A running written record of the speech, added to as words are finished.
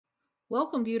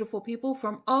Welcome, beautiful people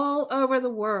from all over the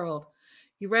world.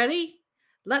 You ready?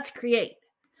 Let's create.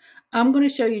 I'm going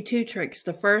to show you two tricks.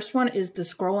 The first one is the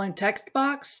scrolling text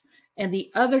box, and the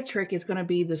other trick is going to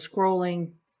be the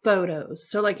scrolling photos.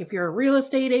 So like if you're a real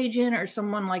estate agent or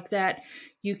someone like that,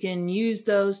 you can use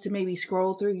those to maybe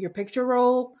scroll through your picture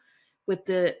roll with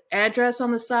the address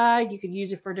on the side. You could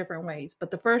use it for different ways.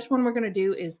 But the first one we're going to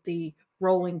do is the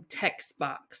rolling text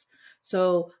box.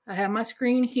 So I have my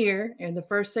screen here, and the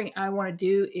first thing I want to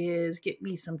do is get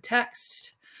me some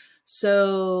text.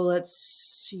 So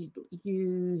let's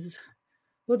use,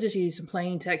 we'll just use some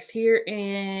plain text here,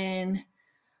 and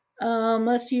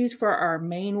let's use for our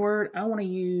main word, I want to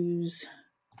use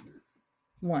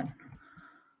 1.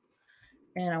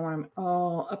 And I want them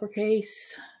all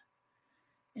uppercase.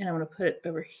 And I'm going to put it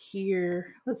over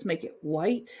here. Let's make it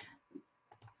white.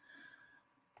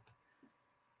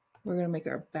 We're going to make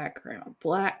our background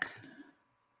black.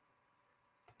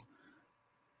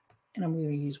 And I'm going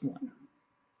to use 1.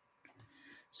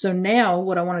 So now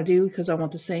what I want to do, because I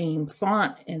want the same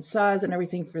font and size and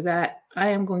everything for that, I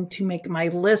am going to make my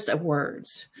list of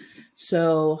words.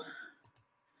 So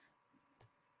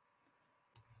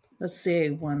let's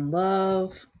say 1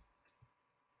 love,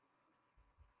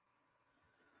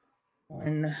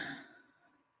 1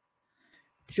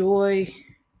 joy,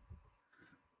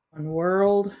 1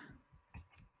 world,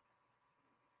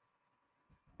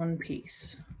 1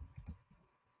 peace.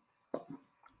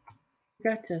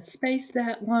 Got to space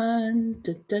that one.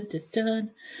 Dun, dun, dun,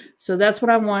 dun. So that's what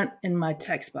I want in my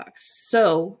text box.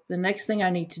 So the next thing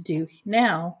I need to do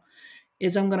now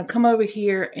is I'm going to come over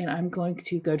here and I'm going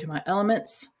to go to my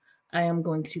elements. I am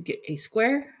going to get a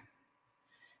square,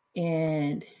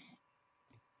 and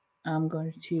I'm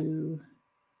going to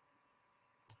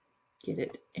get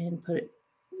it and put it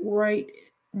right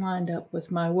lined up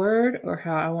with my word, or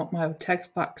how I want my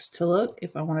text box to look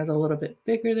if I want it a little bit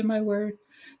bigger than my word.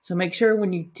 So make sure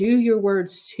when you do your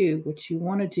words too, what you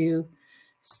want to do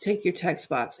is take your text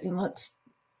box and let's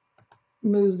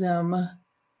move them.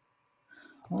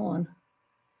 Hold on.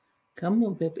 Come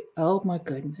on, baby. Oh my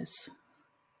goodness.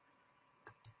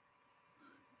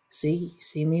 See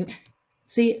me?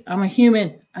 See, I'm a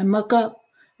human. I muck up.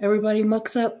 Everybody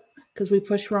mucks up because we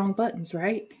push wrong buttons,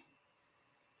 right?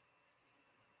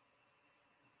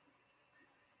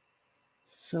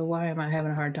 So why am I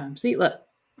having a hard time? See, look,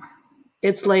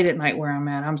 it's late at night where I'm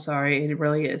at. I'm sorry. It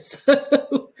really is.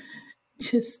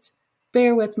 Just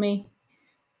bear with me.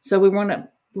 So we want it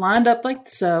lined up like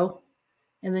so.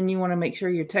 And then you want to make sure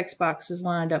your text box is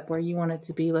lined up where you want it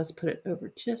to be. Let's put it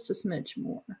over just a smidge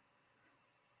more.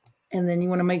 And then you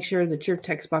want to make sure that your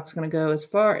text box is going to go as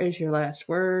far as your last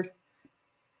word.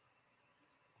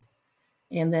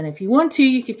 And then if you want to,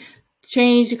 you can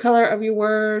change the color of your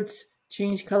words.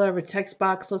 Change the color of a text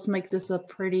box. Let's make this a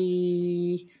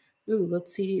pretty, ooh,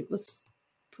 let's see. Let's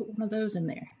put one of those in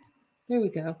there. There we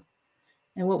go.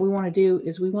 And what we want to do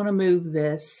is we want to move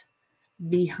this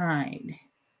behind.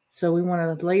 So we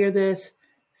want to layer this,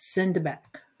 send it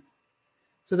back.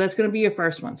 So that's going to be your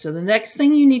first one. So the next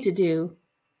thing you need to do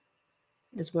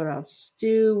is what I'll just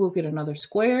do. We'll get another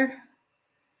square.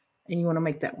 And you want to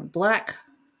make that one black.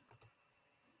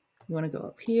 You want to go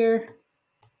up here.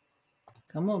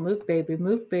 Come on, move, baby,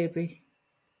 move, baby.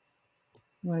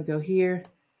 You want to go here.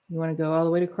 You want to go all the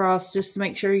way across just to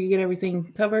make sure you get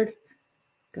everything covered.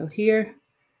 Go here.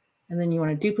 And then you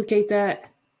want to duplicate that.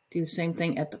 Do the same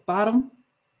thing at the bottom.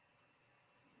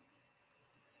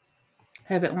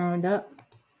 Have it lined up.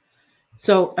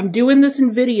 So I'm doing this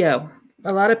in video.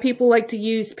 A lot of people like to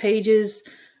use pages.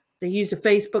 They use a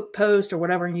Facebook post or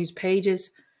whatever and use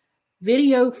pages.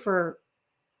 Video for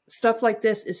stuff like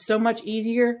this is so much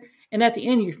easier. And at the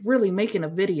end, you're really making a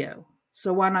video.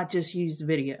 So why not just use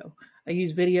video? I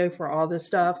use video for all this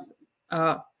stuff.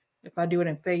 If I do it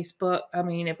in Facebook, I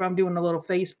mean, if I'm doing a little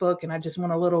Facebook and I just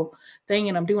want a little thing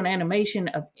and I'm doing animation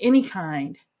of any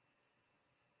kind,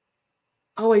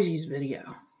 always use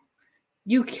video.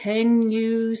 You can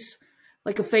use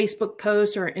like a Facebook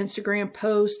post or an Instagram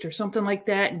post or something like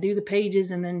that and do the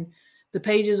pages, and then the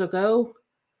pages will go.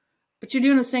 But you're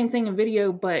doing the same thing in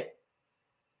video, but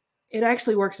it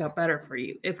actually works out better for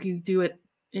you if you do it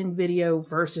in video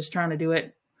versus trying to do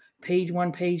it page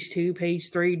 1, page 2,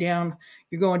 page 3 down.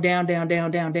 You're going down, down,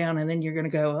 down, down, down, and then you're going to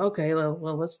go, okay, well,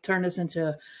 let's turn this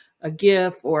into a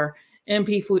GIF or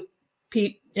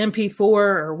MP4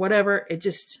 or whatever. It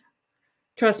just,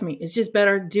 trust me, it's just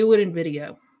better. Do it in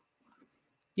video.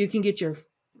 You can get your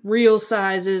real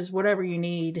sizes, whatever you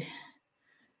need.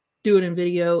 Do it in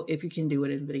video if you can do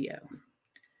it in video.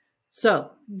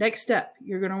 So next step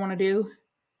you're going to want to do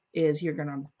is you're going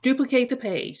to duplicate the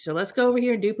page. So let's go over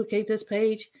here and duplicate this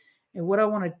page. And what I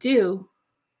want to do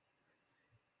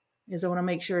is I want to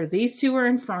make sure these two are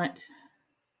in front.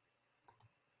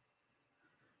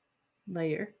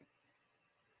 Layer.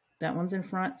 That one's in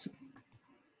front.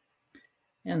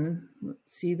 And let's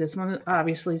see, this one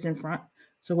obviously is in front.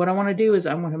 So what I want to do is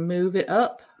I want to move it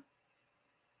up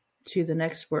to the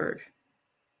next word.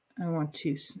 I want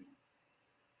to,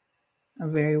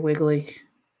 I'm very wiggly.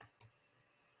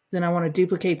 Then I want to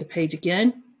duplicate the page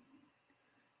again.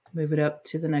 Move it up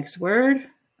to the next word.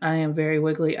 I am very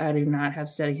wiggly. I do not have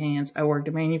steady hands. I worked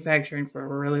in manufacturing for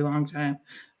a really long time.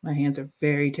 My hands are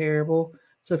very terrible.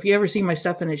 So if you ever see my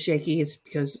stuff and it's shaky, it's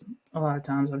because a lot of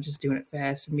times I'm just doing it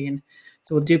fast and being,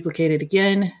 so we'll duplicate it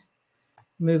again,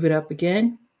 move it up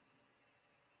again.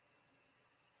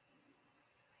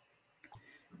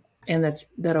 And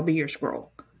that'll be your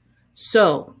scroll.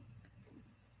 So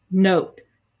note,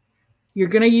 you're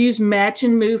going to use match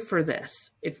and move for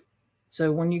this.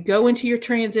 So when you go into your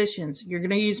transitions, you're going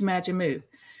to use match and move.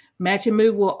 Match and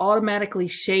move will automatically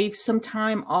shave some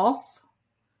time off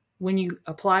when you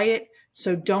apply it.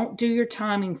 So don't do your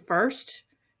timing first.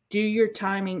 Do your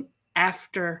timing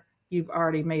after you've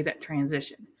already made that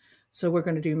transition. So we're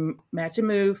going to do match and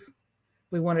move.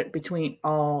 We want it between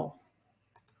all.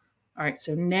 All right,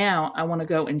 so now I want to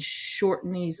go and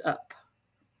shorten these up.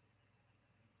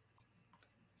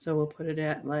 So we'll put it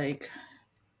at like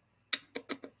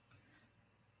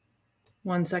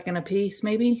 1 second a piece,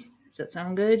 maybe. Does that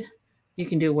sound good? You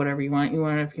can do whatever you want.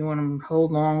 If you want them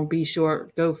hold long, be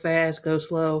short, go fast, go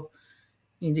slow.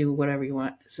 You can do whatever you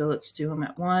want. So let's do them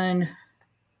at 1.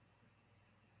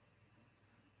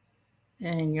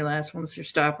 And your last one's your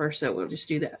stopper, so we'll just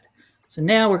do that. So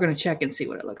now we're going to check and see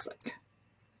what it looks like.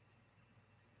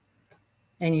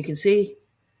 And you can see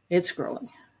it's scrolling.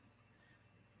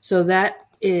 So that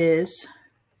is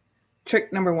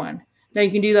trick number 1. Now you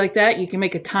can do like that. You can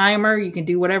make a timer. You can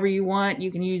do whatever you want.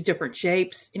 You can use different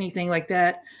shapes, anything like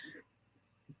that.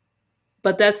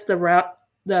 But that's the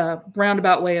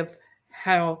roundabout way of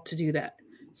how to do that.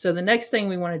 So the next thing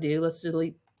we want to do, let's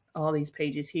delete all these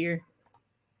pages here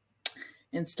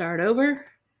and start over.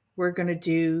 We're going to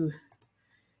do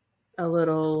a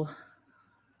little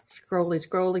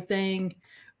scrolly thing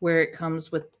where it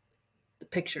comes with the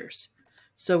pictures.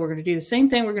 So we're going to do the same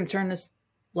thing. We're going to turn this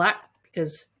black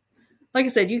because, like I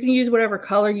said, you can use whatever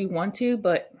color you want to,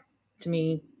 but to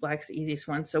me, black's the easiest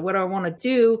one. So what I want to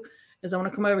do is I want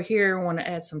to come over here and want to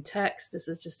add some text. This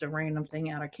is just a random thing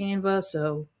out of Canva.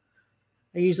 So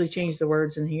I usually change the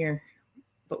words in here,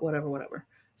 but whatever.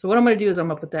 So what I'm going to do is I'm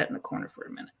going to put that in the corner for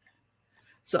a minute.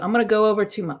 So I'm going to go over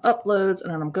to my uploads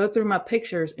and I'm going to go through my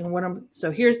pictures. And so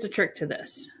here's the trick to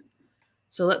this.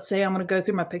 So let's say I'm going to go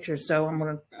through my pictures. So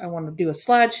I want to do a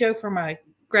slideshow for my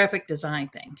graphic design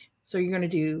thing. So you're going to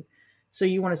do, so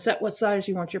you want to set what size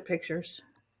you want your pictures.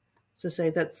 So say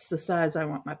that's the size I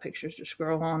want my pictures to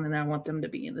scroll on, and I want them to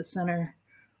be in the center,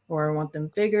 or I want them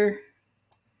bigger,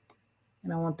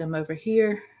 and I want them over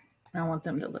here, and I want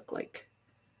them to look like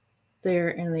there,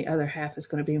 and the other half is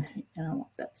going to be, and I want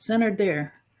that centered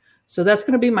there. So that's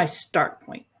going to be my start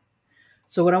point.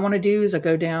 So what I want to do is I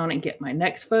go down and get my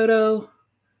next photo.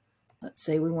 Let's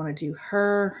say we want to do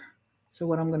her. So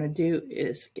what I'm going to do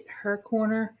is get her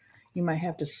corner. You might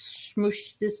have to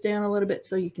smoosh this down a little bit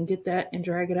so you can get that and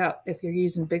drag it out if you're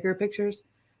using bigger pictures.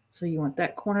 So you want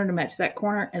that corner to match that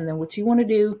corner. And then what you want to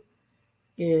do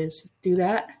is do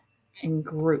that and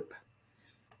group.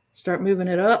 Start moving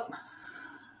it up.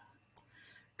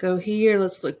 Go here.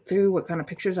 Let's look through what kind of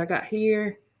pictures I got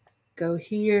here. Go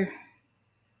here.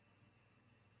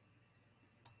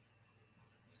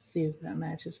 See if that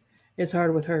matches. It's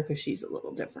hard with her because she's a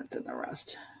little different than the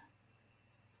rest.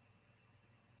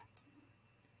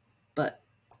 But,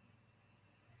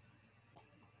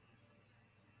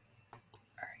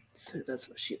 all right, so that's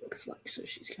what she looks like. So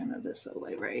she's kind of this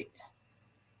way, right?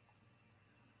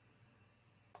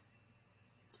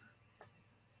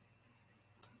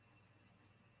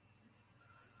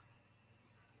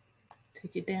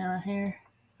 Take it down here.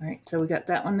 All right, so we got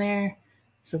that one there.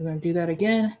 So we're going to do that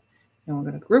again. And we're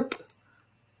going to group.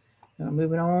 Going to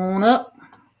move it on up.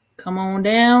 Come on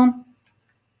down.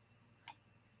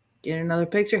 Get another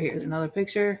picture. Here's another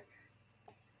picture.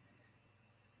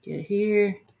 Get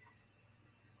here.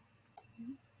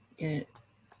 Get it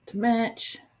to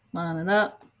match. Line it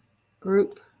up.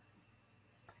 Group.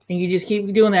 And you just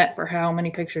keep doing that for how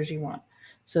many pictures you want.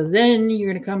 So then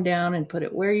you're going to come down and put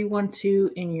it where you want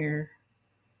to in your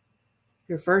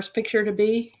first picture to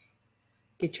be.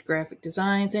 Get your graphic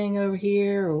design thing over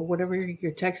here, or whatever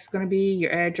your text is going to be,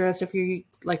 your address if you're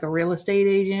like a real estate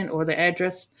agent, or the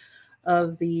address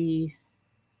of the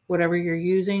whatever you're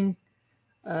using.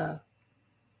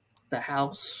 the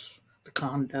house, the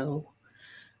condo.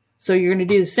 So you're going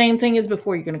to do the same thing as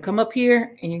before. You're going to come up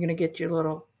here and you're going to get your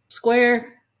little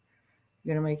square.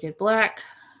 You're going to make it black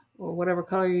or whatever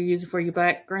color you're using for your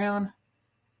background.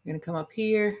 You're going to come up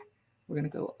here. We're going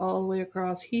to go all the way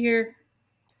across here.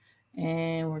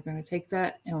 And we're going to take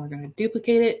that and we're going to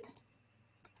duplicate it.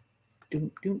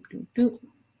 Doop, doop, doop, doop.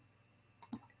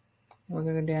 We're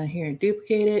going to go down here and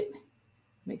duplicate it.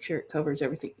 Make sure it covers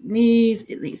everything it needs.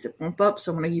 It needs to bump up.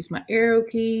 So I'm going to use my arrow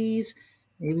keys.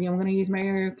 Maybe I'm going to use my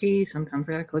arrow keys. Sometimes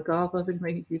I click off of it to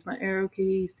make it use my arrow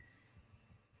keys.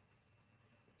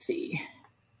 Let's see.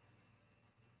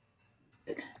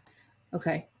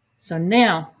 Okay. So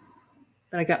now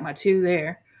that I got my 2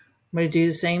 there, I'm going to do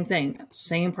the same thing.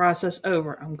 Same process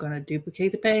over. I'm going to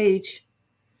duplicate the page.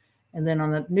 And then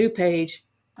on the new page,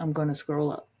 I'm going to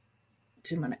scroll up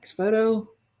to my next photo.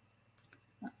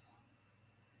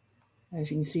 As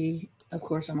you can see, of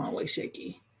course, I'm always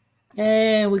shaky.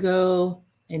 And we go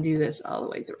and do this all the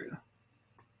way through.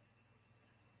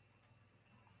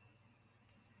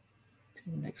 To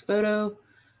the next photo.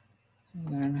 I'm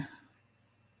going to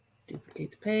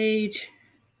duplicate the page.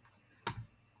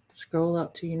 Scroll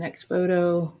up to your next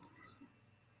photo.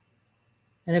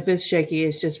 And if it's shaky,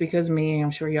 it's just because of me.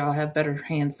 I'm sure y'all have better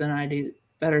hands than I do,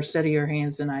 better steadier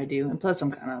hands than I do. And plus,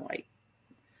 I'm kind of like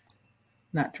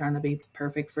not trying to be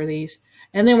perfect for these.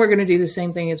 And then we're going to do the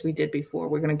same thing as we did before.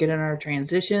 We're going to get in our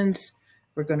transitions.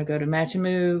 We're going to go to match and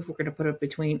move. We're going to put it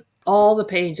between all the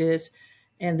pages.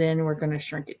 And then we're going to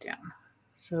shrink it down.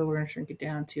 So we're going to shrink it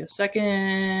down to a second,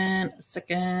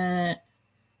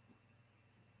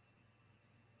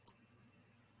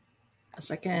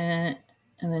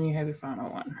 and then you have your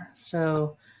final one.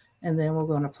 So, and then we're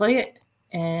going to play it,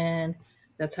 and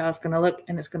that's how it's going to look,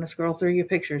 and it's going to scroll through your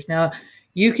pictures. Now,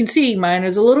 you can see mine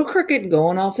is a little crooked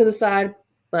going off to the side,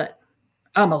 but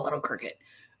I'm a little crooked.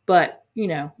 But, you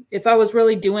know, if I was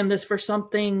really doing this for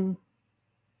something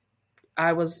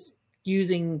I was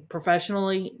using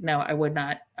professionally, no, I would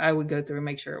not. I would go through and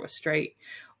make sure it was straight.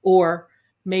 Or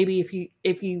maybe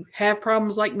if you have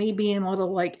problems like me being a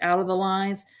little like out of the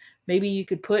lines, maybe you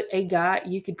could put a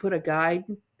guide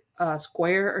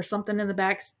square or something in the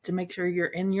back to make sure you're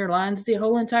in your lines the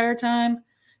whole entire time,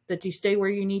 that you stay where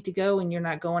you need to go and you're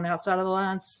not going outside of the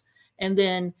lines. And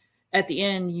then at the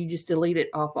end, you just delete it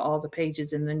off of all the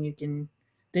pages, and then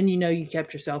you know you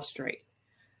kept yourself straight.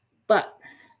 But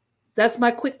that's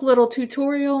my quick little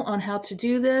tutorial on how to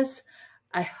do this.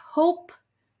 I hope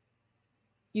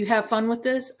you have fun with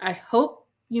this. I hope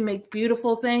you make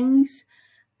beautiful things.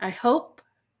 I hope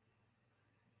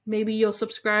maybe you'll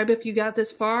subscribe if you got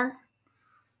this far.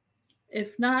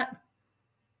 If not,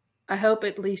 I hope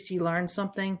at least you learned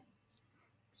something.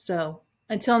 So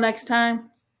until next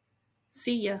time,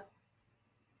 see ya.